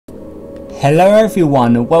Hello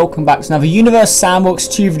everyone and welcome back to another Universe Sandbox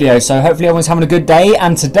 2 video. So hopefully everyone's having a good day,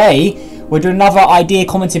 and today we're doing another idea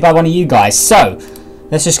commented by one of you guys. So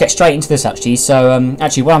let's just get straight into this actually. So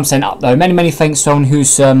actually while I'm setting up though, many thanks to everyone who's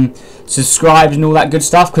subscribed and all that good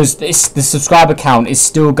stuff, because the subscriber count is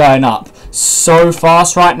still going up so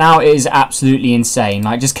fast right now. It is absolutely insane.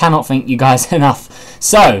 I just cannot thank you guys enough.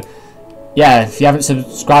 So yeah, if you haven't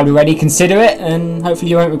subscribed already, consider it, and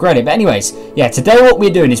hopefully you won't regret it. But anyways, yeah, today what we're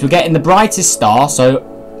doing is we're getting the brightest star. So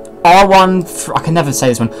R1, I can never say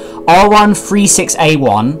this one,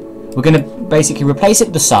 R136A1. We're going to basically replace it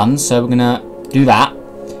with the sun, so we're going to do that.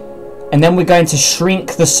 And then we're going to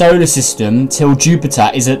shrink the solar system till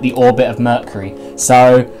Jupiter is at the orbit of Mercury.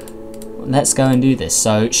 So let's go and do this.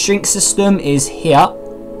 So shrink system is here.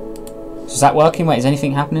 Is that working? Wait, is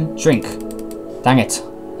anything happening? Shrink. Dang it.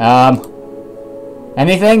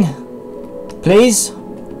 Anything? Please?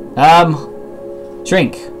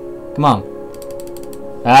 Shrink. Come on.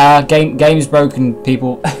 Game's broken,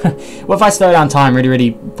 people. What if I slow down time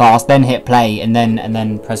really fast, then hit play, and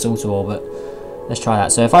then press auto orbit? Let's try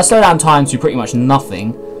that. So if I slow down time to pretty much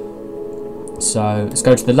nothing, so let's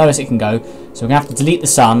go to the lowest it can go. So we're gonna have to delete the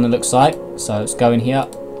sun, it looks like. So let's go in here.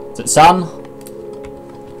 Is it sun?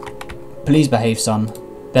 Please behave, sun.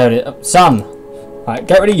 There it is. Sun. Alright,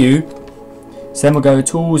 get rid of you. So then we'll go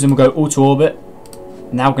tools and we'll go auto orbit.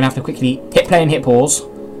 Now we're gonna have to quickly hit play and hit pause.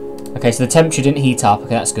 Okay, so the temperature didn't heat up.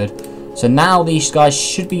 Okay, that's good. So now these guys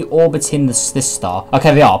should be orbiting this star.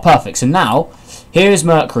 Okay, they are. Perfect. So now here is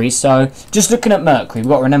Mercury. So just looking at Mercury, we've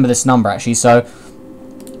got to remember this number actually. So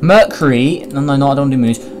Mercury, no, I don't want to do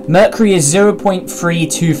moons. Mercury is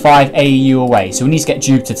 0.325 AU away. So we need to get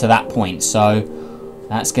Jupiter to that point. So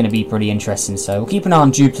that's going to be pretty interesting. So we'll keep an eye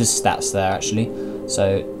on Jupiter's stats there actually.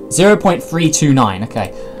 So 0.329.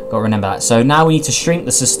 Okay, got to remember that. So now we need to shrink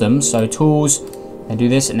the system. So tools, and do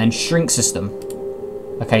this, and then shrink system.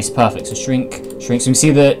 Okay, so perfect. So shrink. So you can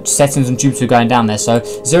see the settings on Jupiter going down there. So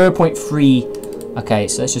 0.3. Okay,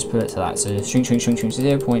 so let's just put it to that. So shrink. So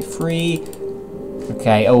 0.3.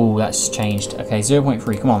 Okay. Oh, that's changed. Okay,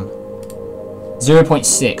 0.3. Come on.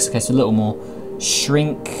 0.6. Okay, so a little more.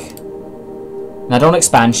 Shrink. Now don't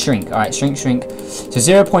expand, shrink. Alright, shrink. So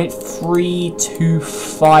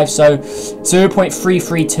 0.325, so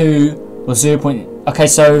 0.332 or 0. Okay,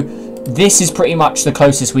 so this is pretty much the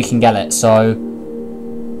closest we can get it. So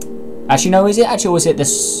actually no, is it? Actually, or is it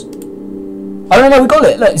this? Oh no, we got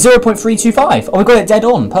it. Look, 0.325. Oh, we got it dead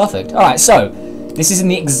on. Perfect. Alright, so this is in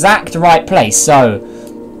the exact right place. So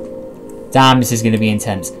damn, this is going to be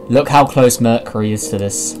intense. Look how close Mercury is to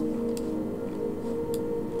this.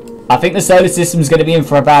 I think the solar system is going to be in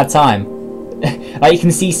for a bad time. Like you can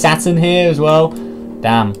see Saturn here as well.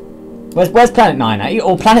 Damn. Where's Planet 9 at?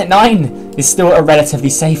 Or Planet 9 is still at a relatively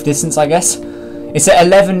safe distance, I guess. It's at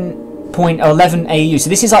 11.11 AU. So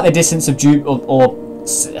this is like the distance of Jupiter or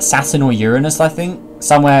Saturn or Uranus, I think.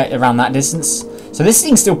 Somewhere around that distance. So this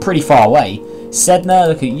thing's still pretty far away. Sedna,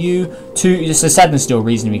 look at you. So Sedna's still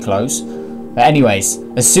reasonably close. But anyways,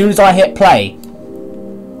 as soon as I hit play,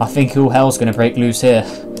 I think all hell's going to break loose here.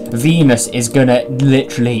 Venus is gonna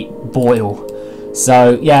literally boil.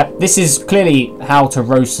 So yeah, this is clearly how to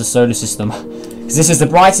roast the solar system, because this is the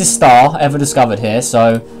brightest star ever discovered here.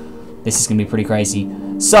 So this is gonna be pretty crazy.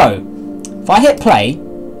 So if I hit play,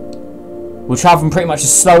 we're traveling pretty much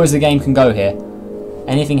as slow as the game can go here.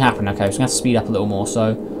 Anything happen? Okay, so we're gonna have to speed up a little more.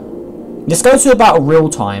 So let's go to about real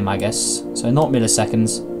time, I guess. So not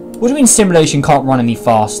milliseconds. What do you mean simulation can't run any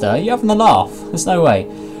faster? You're having a laugh. There's no way.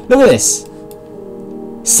 Look at this.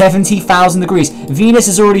 70,000 degrees. Venus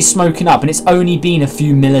is already smoking up, and it's only been a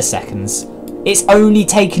few milliseconds. It's only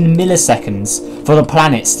taken milliseconds for the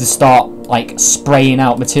planets to start like spraying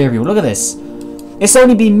out material. Look at this. It's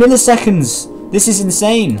only been milliseconds. This is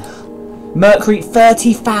insane. Mercury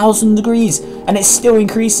 30,000 degrees, and it's still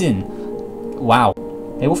increasing. Wow.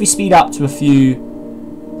 Okay, what if we speed up to a few?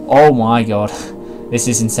 Oh my god, this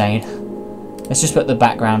is insane. Let's just put the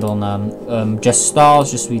background on just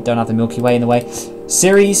stars, just so we don't have the Milky Way in the way.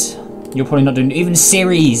 Series, you're probably not doing even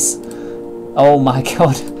series. Oh my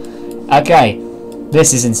god. Okay,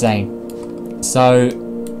 this is insane. So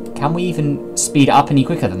can we even speed up any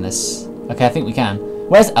quicker than this? Okay, I think we can.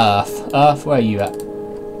 Where's Earth? Earth, where are you at?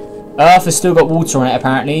 Earth has still got water on it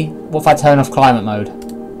apparently. What if I turn off climate mode?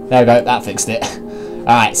 There we go, that fixed it.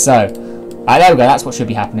 Alright, so there we go, that's what should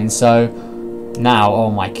be happening. So now, oh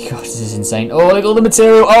my god, this is insane. Oh, look at all the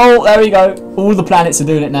material. Oh, there we go. All the planets are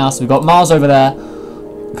doing it now. So we've got Mars over there.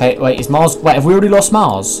 Okay, wait, is Mars... Wait, have we already lost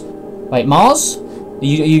Mars? Wait, Mars? Are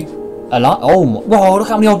you alive? Oh, whoa, look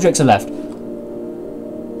how many objects are left.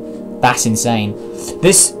 That's insane.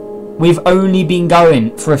 This we've only been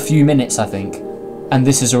going for a few minutes, I think. And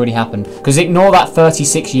this has already happened. Because ignore that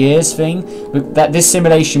 36 years thing. That this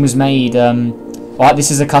simulation was made... Alright,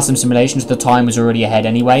 this is a custom simulation, so the time was already ahead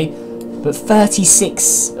anyway. But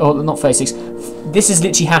 36... Or not 36. This has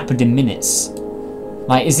literally happened in minutes.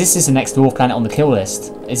 Like, is this the next dwarf planet on the kill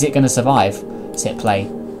list? Is it going to survive? Let's hit play.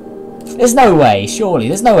 There's no way, surely.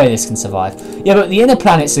 There's no way this can survive. Yeah, but the inner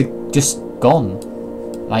planets are just gone.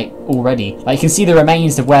 Like, already. Like, you can see the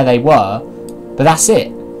remains of where they were. But that's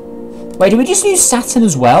it. Wait, did we just lose Saturn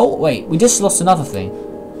as well? Wait, we just lost another thing.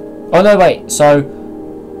 Oh, no, wait. So,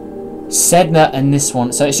 Sedna and this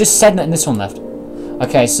one. So, it's just Sedna and this one left.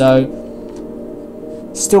 Okay, so...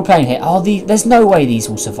 Still playing here. Oh, there's no way these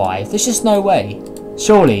will survive. There's just no way.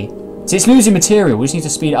 Surely. So it's losing material. We just need to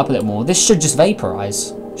speed it up a little more. This should just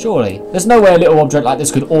vaporize. Surely. There's no way a little object like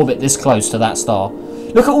this could orbit this close to that star.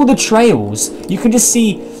 Look at all the trails. You can just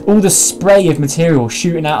see all the spray of material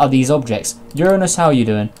shooting out of these objects. Uranus, how are you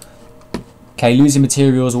doing? Okay, losing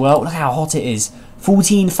material as well. Look how hot it is.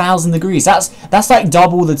 14,000 degrees. That's like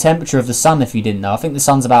double the temperature of the sun if you didn't know. I think the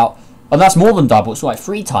sun's about... Oh, that's more than double. It's like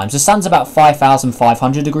 3 times. The sun's about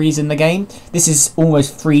 5,500 degrees in the game. This is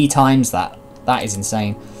almost 3 times that. That is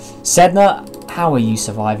insane. Sedna, how are you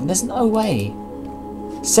surviving? There's no way.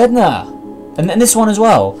 Sedna. And then this one as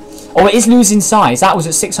well. Oh, it is losing size. That was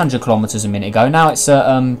at 600 kilometers a minute ago. Now it's at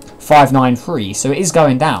 593. So it is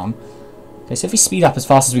going down. Okay, so if we speed up as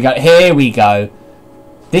fast as we go. Here we go.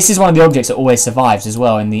 This is one of the objects that always survives as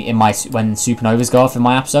well when supernovas go off in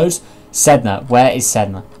my episodes. Sedna. Where is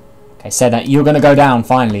Sedna? Okay, Sedna, you're going to go down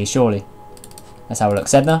finally, surely. Let's have a look.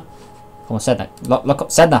 Sedna? Come on, Sedna. Look up,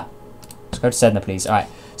 Sedna. Let's go to Sedna, please. Alright,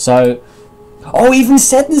 so... Oh, even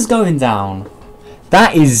Sedna's going down.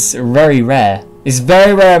 That is very rare. It's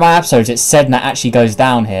very rare in my episodes that Sedna actually goes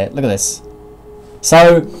down here. Look at this.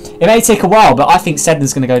 So, it may take a while, but I think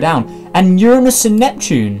Sedna's going to go down. And Uranus and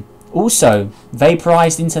Neptune also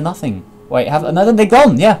vaporized into nothing. Wait, no, they're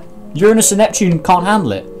gone, yeah. Uranus and Neptune can't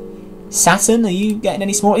handle it. Saturn, are you getting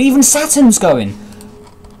any smaller? Even Saturn's going.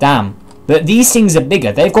 Damn. But these things are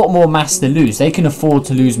bigger. They've got more mass to lose. They can afford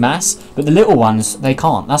to lose mass. But the little ones, they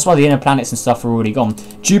can't. That's why the inner planets and stuff are already gone.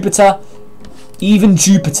 Jupiter, even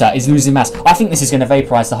Jupiter is losing mass. I think this is going to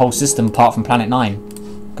vaporize the whole system apart from Planet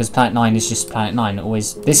 9. Because Planet 9 is just Planet 9.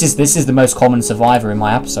 Always. This is the most common survivor in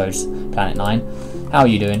my episodes. Planet 9. How are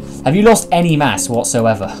you doing? Have you lost any mass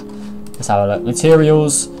whatsoever? Let's have a look.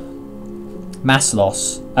 Materials. Mass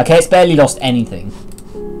loss. Okay, it's barely lost anything.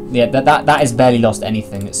 Yeah, that has barely lost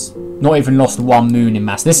anything. It's not even lost 1 moon in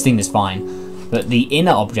mass. This thing is fine. But the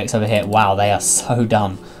inner objects over here, wow, they are so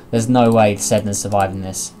done. There's no way Sedna's surviving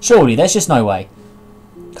this. Surely, there's just no way.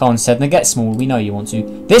 Come on, Sedna, get small. We know you want to.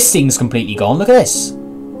 This thing's completely gone. Look at this.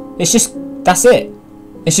 It's just, that's it.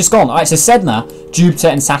 It's just gone. Alright, so Sedna, Jupiter,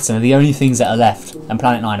 and Saturn are the only things that are left. And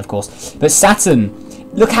Planet 9, of course. But Saturn...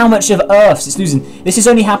 Look how much of Earth it's losing. This is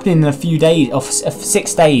only happening in a few days, of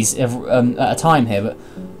 6 days at a time here. But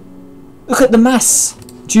look at the mass.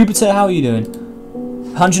 Jupiter, how are you doing?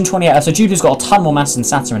 128. So Jupiter's got a ton more mass than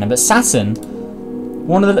Saturn in it. But Saturn,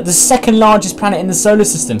 one of the second largest planet in the solar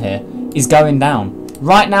system here, is going down.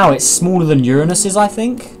 Right now, it's smaller than Uranus is, I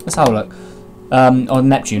think. Let's have a look. Or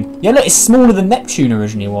Neptune. Yeah, look, it's smaller than Neptune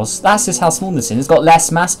originally was. That's just how small this is. It's got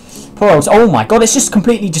less mass. Poor old. Oh my god, it's just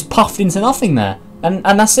completely just puffed into nothing there. And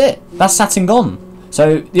that's it. That's Saturn gone.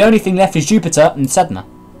 So the only thing left is Jupiter and Sedna.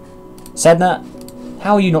 Sedna,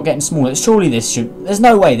 how are you not getting smaller? Surely this should... There's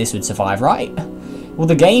no way this would survive, right? Well,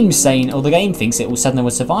 the game's saying... Or the game thinks it will Sedna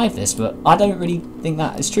would survive this, but I don't really think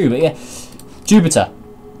that is true. But yeah, Jupiter.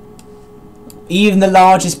 Even the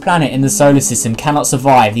largest planet in the solar system cannot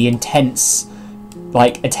survive the intense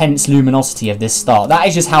luminosity of this star. That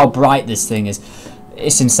is just how bright this thing is.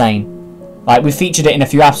 It's insane. Like, we featured it in a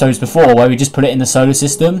few episodes before where we just put it in the solar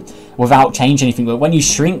system without changing anything. But when you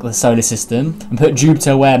shrink the solar system and put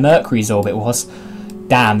Jupiter where Mercury's orbit was,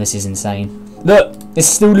 damn, this is insane. Look, it's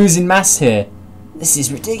still losing mass here. This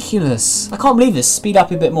is ridiculous. I can't believe this. Speed up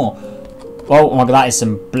a bit more. Oh my god, that is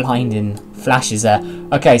some blinding flashes there.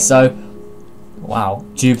 Okay, so, wow,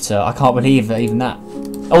 Jupiter. I can't believe that even that.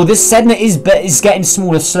 Oh, this Sedna is getting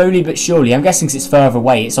smaller slowly but surely. I'm guessing because it's further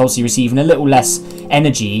away, it's obviously receiving a little less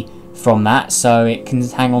energy from that, so it can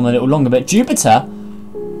hang on a little longer. But Jupiter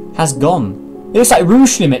has gone. It looks like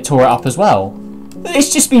Rouge Limit tore it up as well.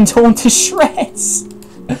 It's just been torn to shreds.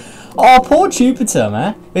 Oh, poor Jupiter,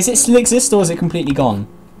 man. Is it still exist or is it completely gone?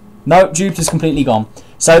 No, Jupiter's completely gone.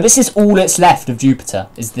 So this is all that's left of Jupiter,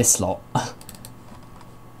 is this lot.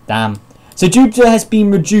 Damn. So Jupiter has been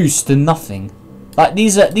reduced to nothing. Like,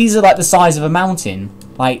 these are like the size of a mountain.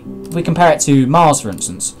 Like, we compare it to Mars, for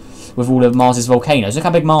instance. with all of Mars's volcanoes. Look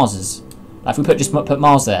how big Mars is. Like if we put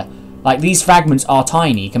Mars there, like these fragments are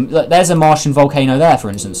tiny. Look, there's a Martian volcano there, for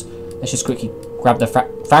instance. Let's just quickly grab the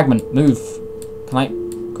fragment. Move. Can I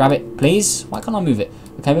grab it, please? Why can't I move it?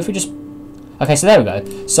 Okay, if we just... Okay, so there we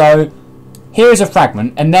go. So here is a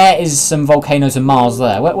fragment, and there is some volcanoes on Mars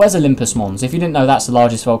there. Where's Olympus Mons? If you didn't know, that's the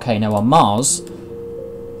largest volcano on Mars.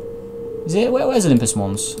 Is it? Where's Olympus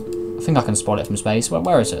Mons? I think I can spot it from space.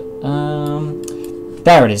 Where is it?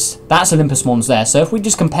 There it is. That's Olympus Mons there. So if we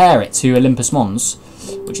just compare it to Olympus Mons,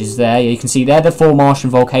 which is there, you can see they're the 4 Martian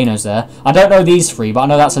volcanoes there. I don't know these 3, but I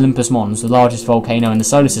know that's Olympus Mons, the largest volcano in the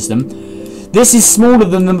solar system. This is smaller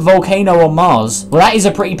than the volcano on Mars. Well, that is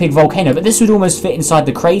a pretty big volcano, but this would almost fit inside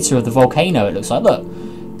the crater of the volcano, it looks like. Look,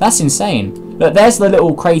 that's insane. Look, there's the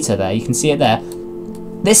little crater there. You can see it there.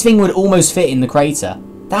 This thing would almost fit in the crater.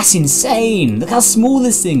 That's insane. Look how small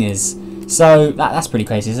this thing is. So, that's pretty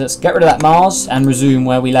crazy. So let's get rid of that Mars and resume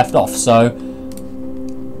where we left off. So,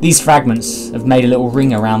 these fragments have made a little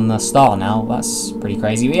ring around the star now. That's pretty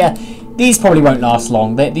crazy. But yeah, these probably won't last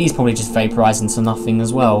long. These probably just vaporize into nothing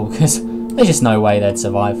as well, because there's just no way they'd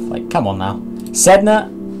survive. Like, come on now. Sedna,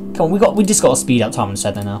 come on, we just got to speed up time on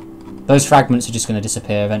Sedna now. Those fragments are just going to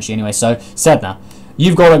disappear eventually anyway. So, Sedna,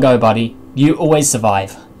 you've got to go, buddy. You always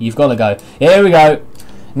survive. You've got to go. Here we go.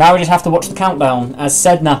 Now we just have to watch the countdown as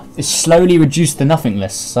Sedna is slowly reduced to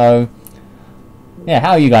nothingness. So, yeah,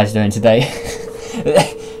 how are you guys doing today?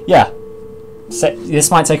 Yeah, so, this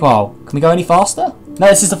might take a while. Can we go any faster? No,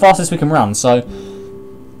 this is the fastest we can run, so...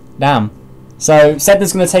 Damn. So,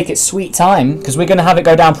 Sedna's going to take its sweet time, because we're going to have it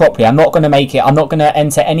go down properly. I'm not going to make it, I'm not going to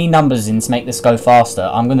enter any numbers in to make this go faster.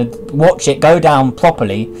 I'm going to watch it go down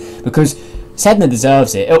properly, because Sedna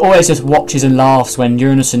deserves it. It always just watches and laughs when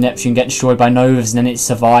Uranus and Neptune get destroyed by novas, and then it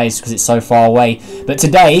survives because it's so far away. But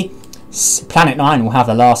today, Planet 9 will have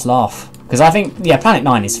the last laugh. Because I think, yeah, Planet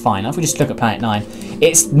 9 is fine. If we just look at Planet 9,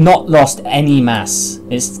 it's not lost any mass.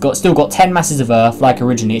 It's still got 10 masses of Earth like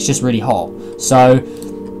originally. It's just really hot. So,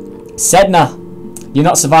 Sedna, you're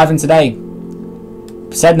not surviving today.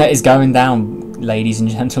 Sedna is going down, ladies and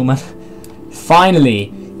gentlemen.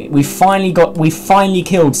 Finally, we finally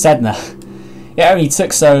killed Sedna. It only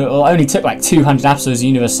took like 200 episodes of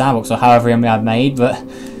Universe Sandbox or however many I've made, but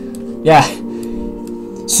yeah.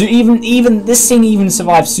 So even this thing even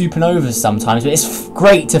survives supernovas sometimes, but it's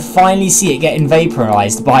great to finally see it getting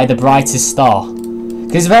vaporized by the brightest star.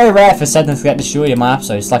 Because it's very rare for Sedna to get destroyed in my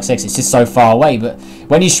episodes. Like I said, it's just so far away. But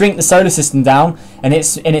when you shrink the solar system down and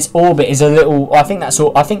its orbit is a little, I think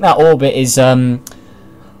that orbit is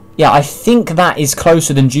yeah, I think that is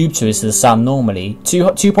closer than Jupiter is to the Sun normally.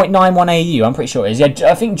 2.91 AU, I'm pretty sure it is. Yeah,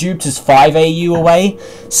 I think Jupiter's 5 AU away.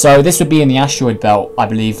 So this would be in the asteroid belt, I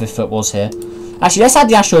believe, if it was here. Actually, let's add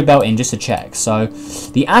the asteroid belt in just to check. So,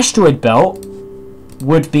 the asteroid belt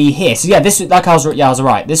would be here. So, yeah, I was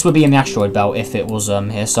right. This would be in the asteroid belt if it was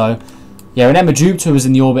here. So, yeah, remember Jupiter was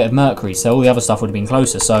in the orbit of Mercury, so all the other stuff would have been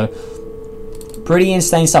closer. So, pretty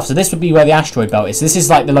insane stuff. So, this would be where the asteroid belt is. So this is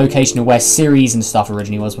like the location of where Ceres and stuff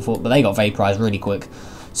originally was before, but they got vaporized really quick.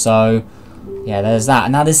 So, yeah, there's that.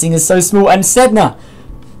 And now this thing is so small. And Sedna,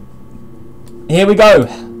 here we go.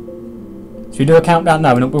 Should we do a countdown?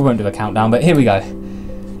 No, we won't do a countdown, but here we go.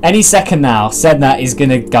 Any second now, Sedna is going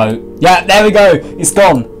to go. Yeah, there we go. It's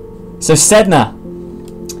gone. So Sedna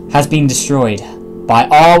has been destroyed by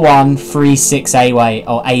R136A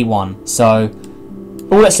or A1. So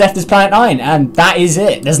all that's left is Planet 9, and that is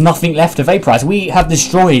it. There's nothing left to vaporize. We have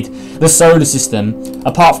destroyed the solar system,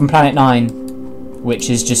 apart from Planet 9, which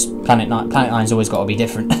is just Planet 9. Planet 9's always got to be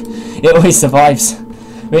different. It always survives.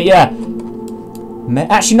 But yeah.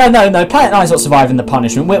 Actually, no. Planet 9's not surviving the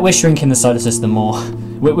punishment. We're shrinking the solar system more.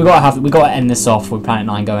 We got to end this off with Planet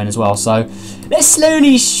 9 going as well. So let's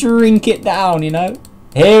slowly shrink it down. You know.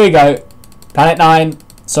 Here we go. Planet 9.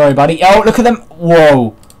 Sorry, buddy. Oh, look at them.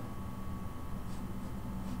 Whoa.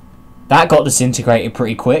 That got disintegrated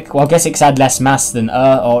pretty quick. Well, I guess it's had less mass than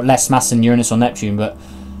less mass than Uranus or Neptune, but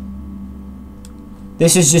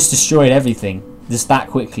this has just destroyed everything. Just that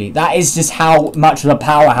quickly. That is just how much of a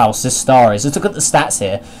powerhouse this star is. Let's look at the stats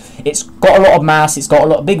here. It's got a lot of mass. It's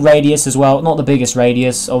got a big radius as well. Not the biggest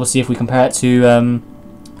radius, obviously, if we compare it to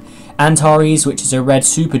Antares, which is a red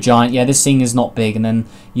supergiant. Yeah, this thing is not big. And then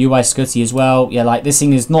Ui Scuti as well. Yeah, like this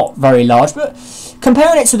thing is not very large, but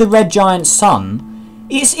comparing it to the red giant sun,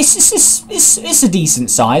 it's a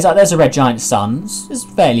decent size. Like there's a red giant sun. It's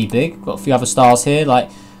fairly big. Got a few other stars here. Like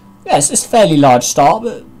yeah, it's a fairly large star,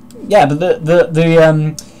 but. Yeah, but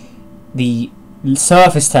the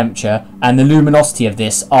surface temperature and the luminosity of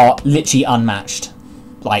this are literally unmatched.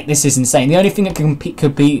 Like, this is insane. The only thing that can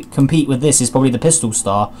compete with this is probably the pistol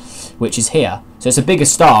star, which is here. So it's a bigger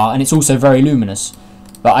star, and it's also very luminous.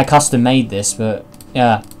 But I custom made this, but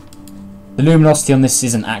yeah. The luminosity on this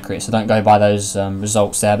isn't accurate, so don't go by those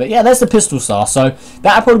results there. But yeah, there's the pistol star. So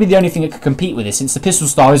that would probably be the only thing that could compete with this, since the pistol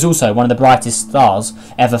star is also one of the brightest stars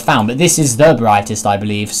ever found. But this is the brightest, I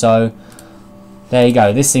believe. So there you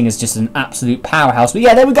go. This thing is just an absolute powerhouse. But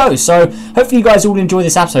yeah, there we go. So hopefully you guys all enjoy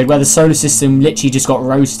this episode where the solar system literally just got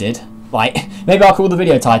roasted. Like, maybe I'll call the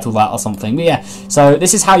video title that or something. But yeah, so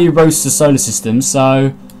this is how you roast the solar system.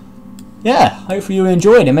 So yeah, hopefully you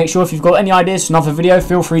enjoyed it. Make sure if you've got any ideas for another video,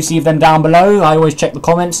 feel free to leave them down below. I always check the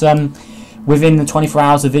comments within the 24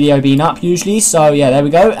 hours of the video being up usually. So yeah, there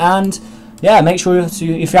we go. And yeah, make sure to,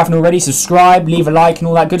 if you haven't already, subscribe, leave a like and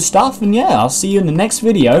all that good stuff. And yeah, I'll see you in the next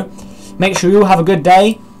video. Make sure you all have a good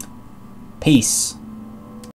day. Peace.